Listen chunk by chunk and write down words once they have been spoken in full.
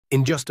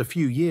In just a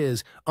few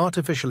years,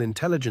 artificial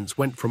intelligence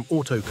went from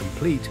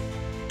autocomplete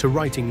to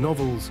writing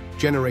novels,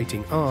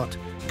 generating art,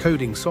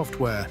 coding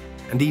software,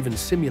 and even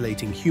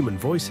simulating human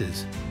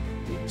voices.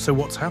 So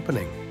what's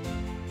happening?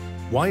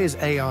 Why is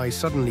AI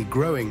suddenly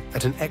growing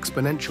at an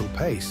exponential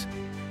pace?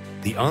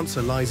 The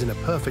answer lies in a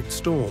perfect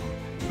storm: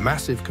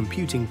 massive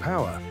computing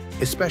power,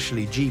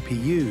 especially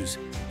GPUs,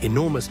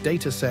 enormous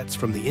data sets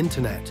from the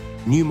internet,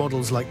 new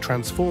models like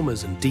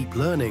transformers and deep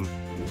learning,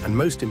 and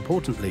most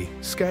importantly,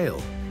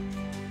 scale.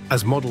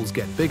 As models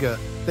get bigger,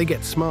 they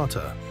get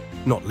smarter,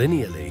 not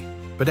linearly,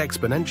 but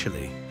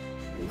exponentially.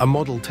 A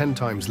model 10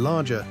 times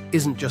larger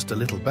isn't just a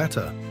little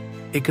better.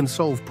 It can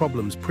solve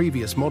problems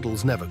previous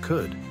models never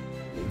could.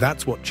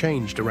 That's what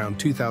changed around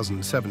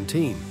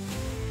 2017.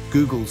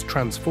 Google's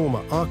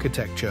transformer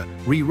architecture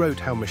rewrote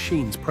how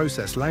machines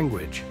process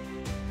language.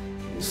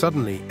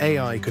 Suddenly,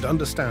 AI could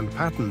understand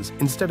patterns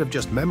instead of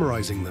just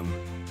memorizing them.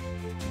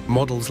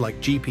 Models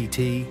like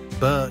GPT,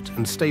 BERT,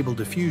 and Stable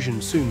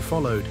Diffusion soon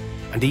followed,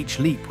 and each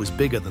leap was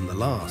bigger than the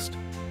last.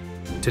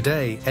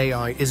 Today,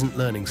 AI isn't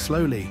learning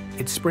slowly,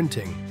 it's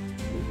sprinting.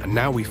 And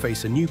now we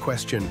face a new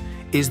question: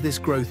 is this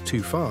growth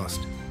too fast?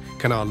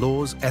 Can our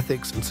laws,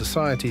 ethics, and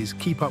societies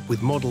keep up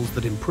with models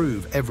that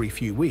improve every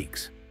few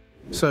weeks?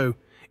 So,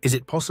 is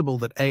it possible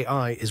that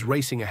AI is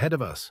racing ahead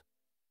of us?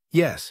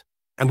 Yes,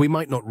 and we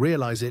might not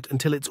realize it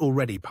until it's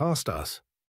already past us.